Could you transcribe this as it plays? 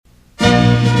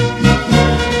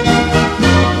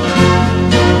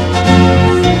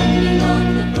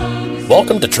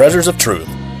to Treasures of Truth,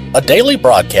 a daily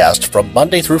broadcast from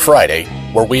Monday through Friday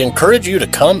where we encourage you to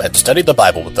come and study the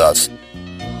Bible with us.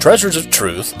 Treasures of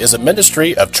Truth is a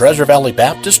ministry of Treasure Valley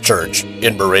Baptist Church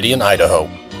in Meridian, Idaho.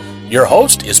 Your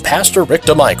host is Pastor Rick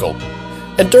DeMichael,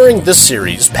 and during this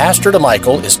series, Pastor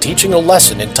DeMichael is teaching a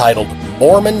lesson entitled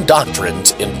Mormon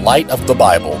Doctrines in Light of the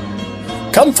Bible.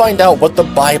 Come find out what the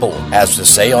Bible has to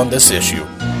say on this issue.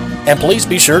 And please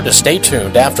be sure to stay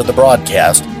tuned after the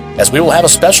broadcast, as we will have a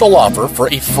special offer for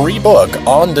a free book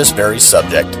on this very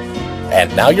subject.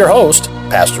 And now your host,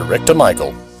 Pastor Rick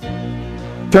DeMichael.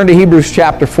 Turn to Hebrews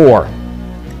chapter 4.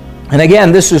 And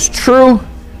again, this is true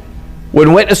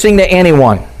when witnessing to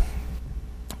anyone.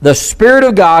 The Spirit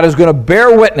of God is going to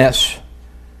bear witness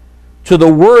to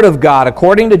the Word of God.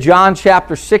 According to John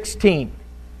chapter 16,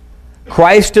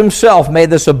 Christ Himself made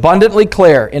this abundantly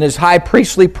clear in His high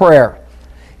priestly prayer.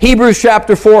 Hebrews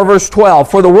chapter 4, verse 12,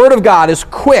 for the Word of God is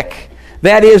quick.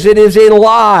 That is, it is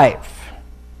alive.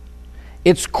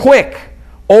 It's quick.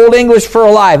 Old English for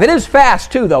alive. It is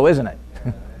fast too, though, isn't it?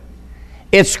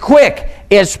 It's quick.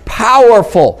 It's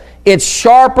powerful. It's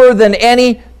sharper than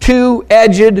any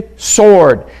two-edged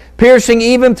sword, piercing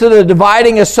even to the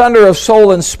dividing asunder of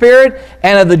soul and spirit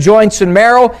and of the joints and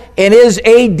marrow, and is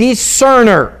a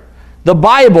discerner. The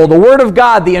Bible, the Word of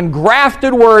God, the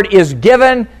engrafted Word, is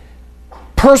given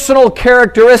personal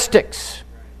characteristics.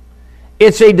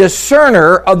 It's a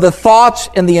discerner of the thoughts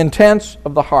and the intents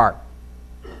of the heart.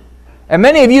 And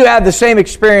many of you had the same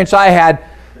experience I had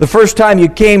the first time you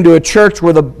came to a church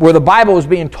where the Bible was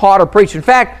being taught or preached. In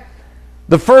fact,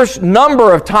 the first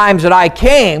number of times that I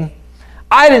came,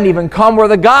 I didn't even come where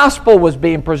the gospel was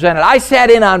being presented. I sat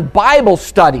in on Bible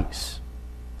studies,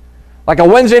 like a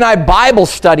Wednesday night Bible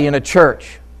study in a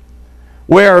church,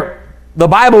 where the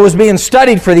Bible was being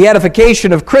studied for the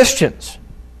edification of Christians.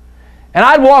 And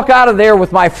I'd walk out of there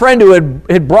with my friend who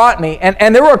had brought me,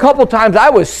 and there were a couple times I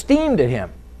was steamed at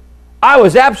him. I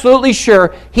was absolutely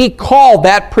sure he called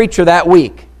that preacher that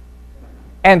week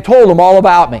and told him all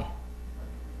about me.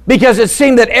 Because it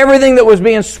seemed that everything that was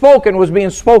being spoken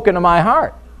to my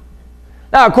heart.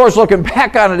 Now, of course, looking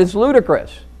back on it, it's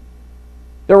ludicrous.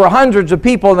 There were hundreds of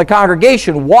people in the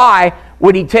congregation. Why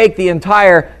would he take the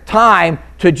entire time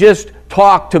to just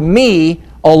talk to me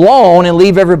alone and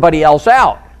leave everybody else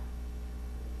out?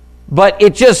 But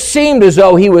it just seemed as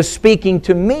though he was speaking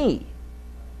to me.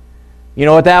 You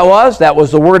know what that was? That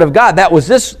was the Word of God. That was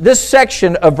this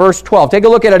section of verse 12. Take a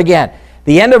look at it again.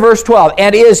 The end of verse 12.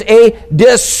 And is a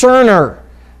discerner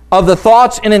of the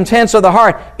thoughts and intents of the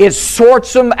heart. It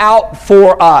sorts them out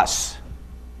for us.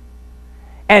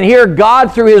 And here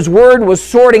God, through His Word, was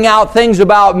sorting out things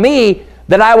about me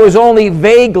that I was only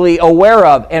vaguely aware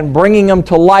of and bringing them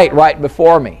to light right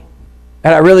before me.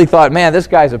 And I really thought, man, this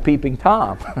guy's a peeping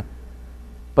Tom.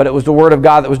 But it was the Word of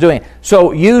God that was doing it.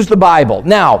 So use the Bible.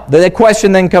 Now, the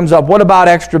question then comes up, what about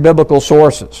extra biblical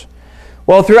sources?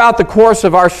 Well, throughout the course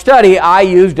of our study, I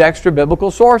used extra biblical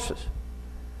sources.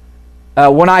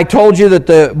 When I told you that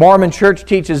the Mormon Church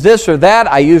teaches this or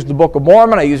that, I used the Book of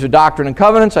Mormon, I used the Doctrine and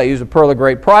Covenants, I used the Pearl of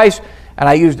Great Price, and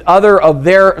I used other of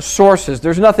their sources.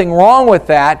 There's nothing wrong with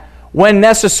that when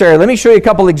necessary. Let me show you a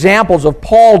couple examples of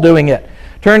Paul doing it.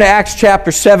 Turn to Acts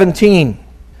chapter 17.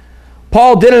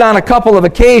 Paul did it on a couple of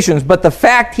occasions, but the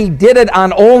fact he did it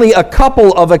on only a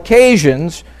couple of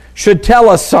occasions should tell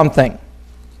us something.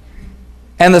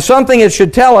 And the something it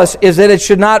should tell us is that it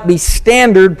should not be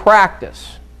standard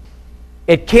practice.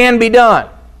 It can be done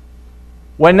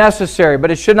when necessary, but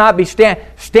it should not be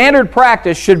standard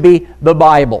practice. Should be the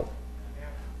Bible.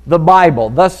 The Bible.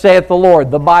 Thus saith the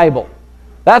Lord, the Bible.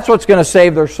 That's what's going to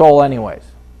save their soul anyways.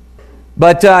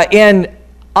 But in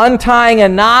untying a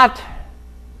knot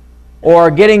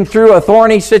or getting through a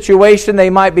thorny situation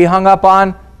they might be hung up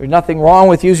on, there's nothing wrong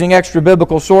with using extra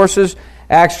biblical sources.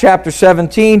 Acts chapter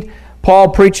 17, Paul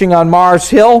preaching on Mars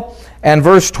Hill, and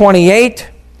verse 28,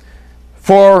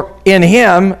 for in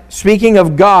Him, speaking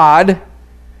of God,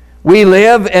 we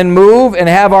live and move and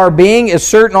have our being, as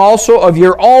certain also of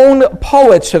your own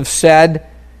poets have said.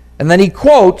 And then he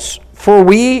quotes, for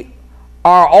we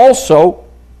are also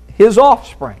His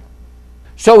offspring.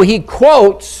 So he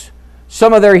quotes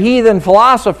some of their heathen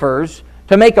philosophers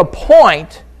to make a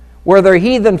point where their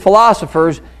heathen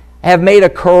philosophers have made a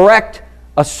correct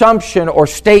assumption or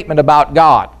statement about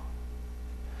God.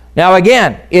 Now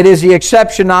again, it is the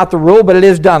exception, not the rule, but it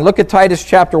is done. Look at Titus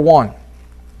chapter 1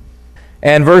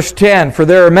 and verse 10. For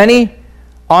there are many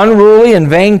unruly and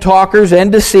vain talkers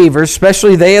and deceivers,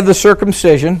 especially they of the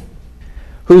circumcision,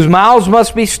 whose mouths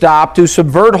must be stopped, who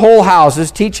subvert whole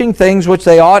houses, teaching things which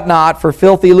they ought not for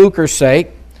filthy lucre's sake.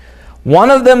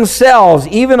 One of themselves,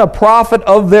 even a prophet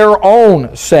of their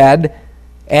own, said,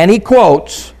 And he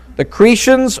quotes, "The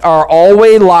Cretians are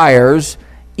always liars,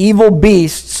 evil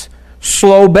beasts,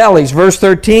 slow bellies." Verse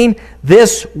 13,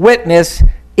 "This witness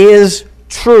is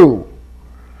true.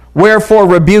 Wherefore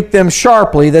rebuke them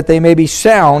sharply, that they may be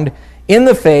sound in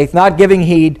the faith, not giving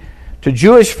heed to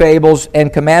Jewish fables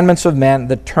and commandments of men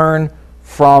that turn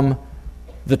from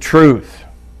the truth."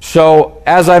 So,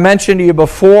 as I mentioned to you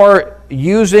before,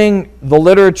 using the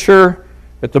literature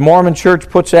that the Mormon Church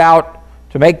puts out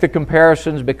to make the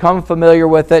comparisons, become familiar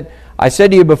with it. I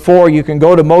said to you before, you can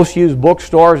go to most used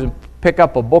bookstores and pick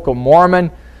up a Book of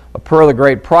Mormon, a Pearl of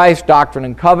Great Price, Doctrine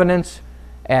and Covenants,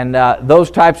 and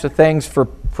those types of things for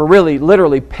really,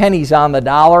 literally pennies on the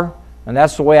dollar, and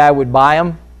that's the way I would buy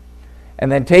them.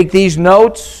 And then take these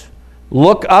notes,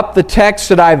 look up the texts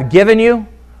that I've given you,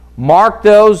 mark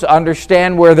those,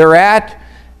 understand where they're at,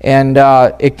 and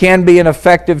it can be an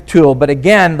effective tool. But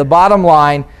again, the bottom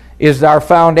line is our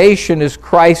foundation is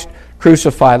Christ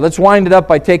crucified. Let's wind it up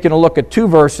by taking a look at two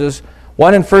verses,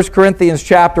 one in 1 Corinthians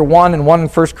chapter 1 and one in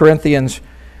 1 Corinthians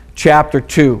chapter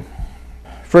 2.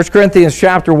 1 Corinthians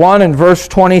chapter 1 and verse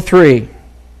 23.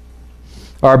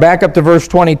 Or back up to verse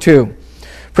 22.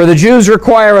 "For the Jews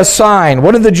require a sign."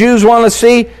 What did the Jews want to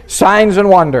see? Signs and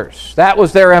wonders. That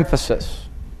was their emphasis.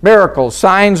 Miracles,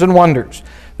 signs and wonders.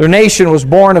 Their nation was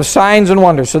born of signs and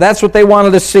wonders. So that's what they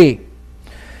wanted to see.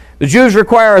 The Jews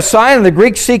require a sign, and the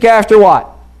Greeks seek after what?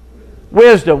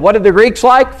 Wisdom. What did the Greeks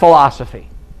like? Philosophy.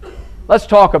 Let's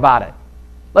talk about it.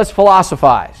 Let's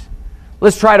philosophize.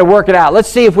 Let's try to work it out. Let's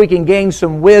see if we can gain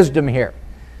some wisdom here.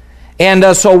 And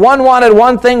so one wanted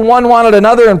one thing, one wanted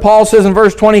another, and Paul says in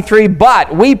verse 23,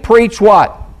 "But we preach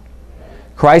what?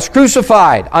 Christ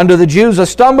crucified. Unto the Jews a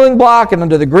stumbling block, and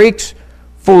unto the Greeks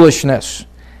foolishness."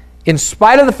 In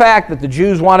spite of the fact that the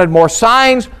Jews wanted more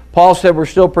signs, Paul said we're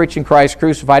still preaching Christ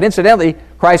crucified. Incidentally,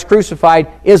 Christ crucified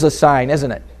is a sign,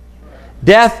 isn't it?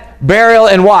 Death, burial,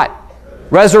 and what?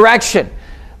 Resurrection.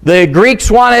 The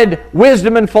Greeks wanted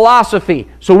wisdom and philosophy,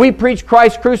 so we preach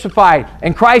Christ crucified,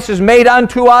 and Christ has made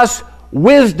unto us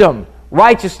wisdom,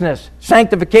 righteousness,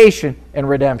 sanctification, and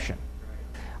redemption.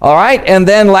 All right, and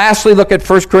then lastly, look at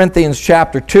 1 Corinthians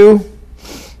chapter 2.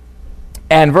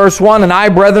 And verse 1, "And I,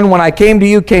 brethren, when I came to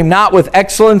you, came not with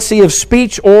excellency of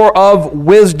speech or of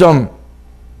wisdom."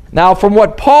 Now, from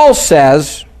what Paul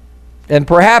says, and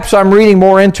perhaps I'm reading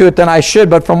more into it than I should,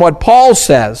 but from what Paul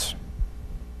says,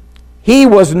 he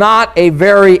was not a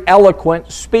very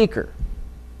eloquent speaker.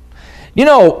 You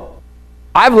know,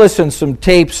 I've listened to some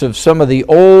tapes of some of the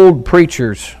old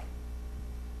preachers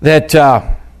that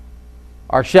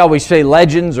are, shall we say,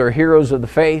 legends or heroes of the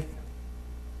faith.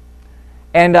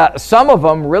 And some of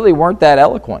them really weren't that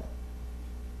eloquent.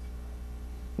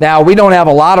 Now, we don't have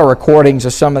a lot of recordings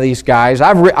of some of these guys.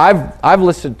 I've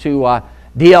listened to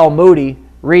D.L. Moody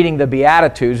reading the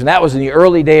Beatitudes, and that was in the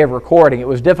early day of recording. It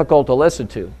was difficult to listen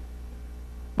to.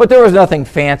 But there was nothing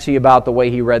fancy about the way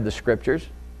he read the Scriptures.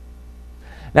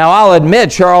 Now, I'll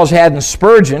admit, Charles Haddon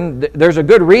Spurgeon, there's a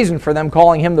good reason for them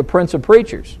calling him the Prince of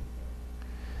Preachers.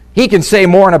 He can say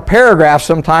more in a paragraph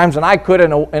sometimes than I could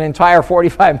in an entire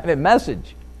 45-minute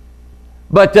message.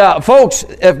 But folks,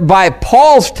 by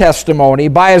Paul's testimony,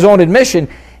 by his own admission,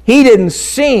 he didn't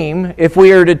seem, if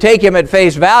we were to take him at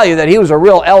face value, that he was a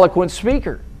real eloquent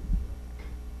speaker.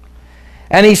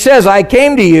 And he says, "I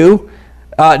came to you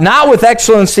not with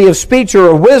excellency of speech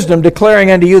or of wisdom,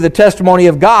 declaring unto you the testimony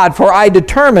of God, for I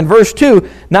determined," verse 2,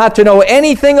 "not to know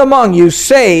anything among you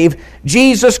save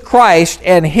Jesus Christ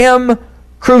and Him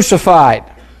crucified.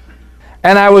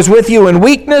 And I was with you in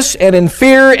weakness and in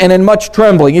fear and in much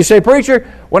trembling." You say, "Preacher,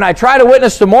 when I try to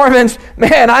witness to Mormons,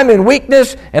 man, I'm in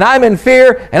weakness and I'm in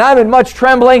fear and I'm in much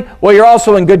trembling." Well, you're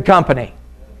also in good company.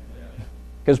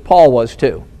 Because Paul was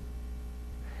too.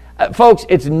 Folks,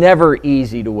 it's never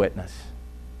easy to witness.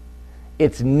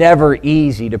 It's never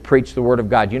easy to preach the Word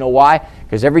of God. You know why?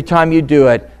 Because every time you do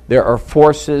it, there are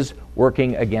forces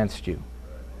working against you.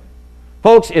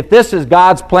 Folks, if this is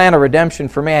God's plan of redemption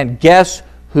for man, guess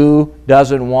who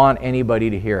doesn't want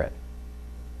anybody to hear it?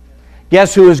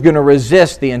 Guess who is going to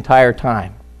resist the entire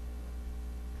time?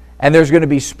 And there's going to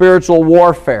be spiritual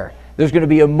warfare. There's going to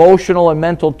be emotional and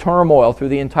mental turmoil through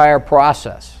the entire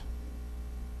process.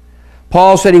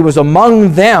 Paul said he was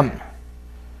among them.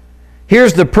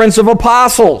 Here's the Prince of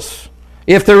Apostles,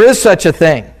 if there is such a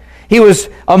thing. He was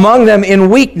among them in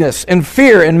weakness and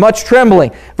fear and much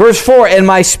trembling. Verse 4, "And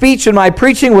my speech and my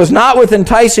preaching was not with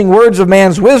enticing words of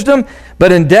man's wisdom,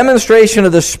 but in demonstration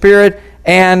of the Spirit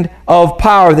and of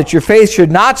power, that your faith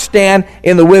should not stand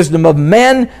in the wisdom of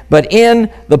men, but in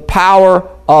the power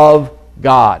of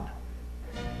God."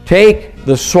 Take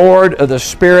the sword of the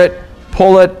Spirit,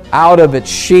 pull it out of its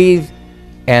sheath,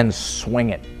 and swing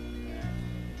it.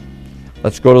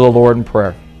 Let's go to the Lord in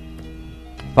prayer.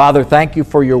 Father, thank you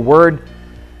for your word.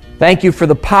 Thank you for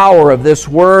the power of this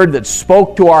word that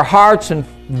spoke to our hearts, and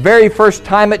the very first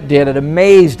time it did, it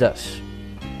amazed us.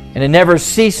 And it never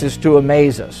ceases to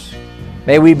amaze us.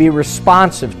 May we be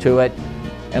responsive to it.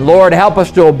 And Lord, help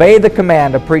us to obey the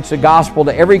command to preach the gospel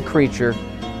to every creature,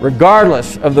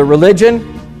 regardless of the religion,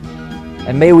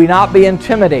 and may we not be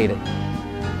intimidated.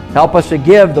 Help us to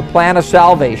give the plan of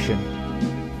salvation.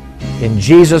 In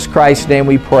Jesus Christ's name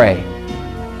we pray.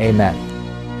 Amen.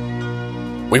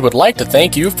 We would like to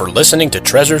thank you for listening to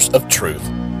Treasures of Truth.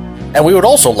 And we would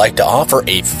also like to offer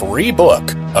a free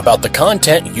book about the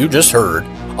content you just heard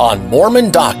on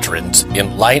Mormon doctrines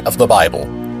in light of the Bible.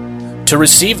 To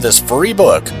receive this free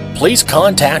book, please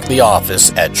contact the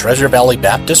office at Treasure Valley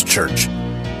Baptist Church.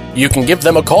 You can give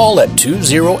them a call at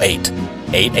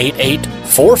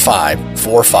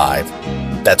 208-888-4545.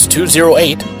 That's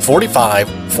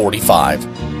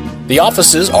 208-4545. The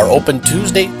offices are open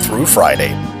Tuesday through Friday.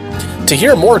 To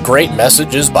hear more great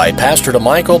messages by Pastor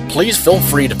DeMichael, please feel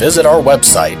free to visit our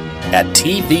website at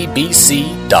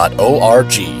tvbc.org.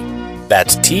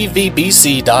 That's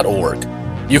tvbc.org.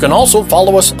 You can also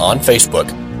follow us on Facebook.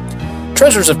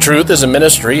 Treasures of Truth is a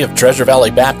ministry of Treasure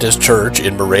Valley Baptist Church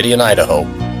in Meridian, Idaho,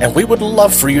 and we would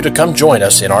love for you to come join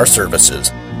us in our services.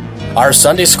 Our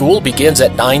Sunday school begins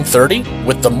at 9:30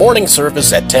 with the morning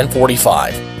service at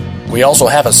 10:45. We also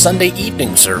have a Sunday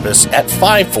evening service at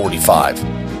 5:45.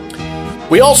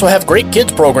 We also have great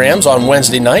kids programs on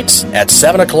Wednesday nights. At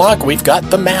 7 o'clock, we've got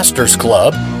the Masters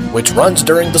Club, which runs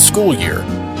during the school year.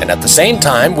 And at the same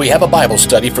time, we have a Bible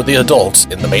study for the adults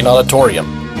in the main auditorium.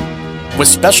 With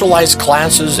specialized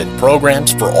classes and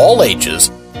programs for all ages,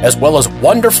 as well as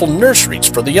wonderful nurseries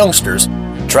for the youngsters,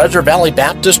 Treasure Valley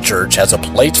Baptist Church has a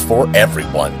place for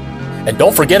everyone. And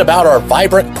don't forget about our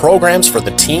vibrant programs for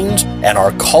the teens and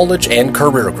our college and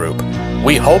career group.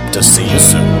 We hope to see you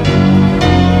soon.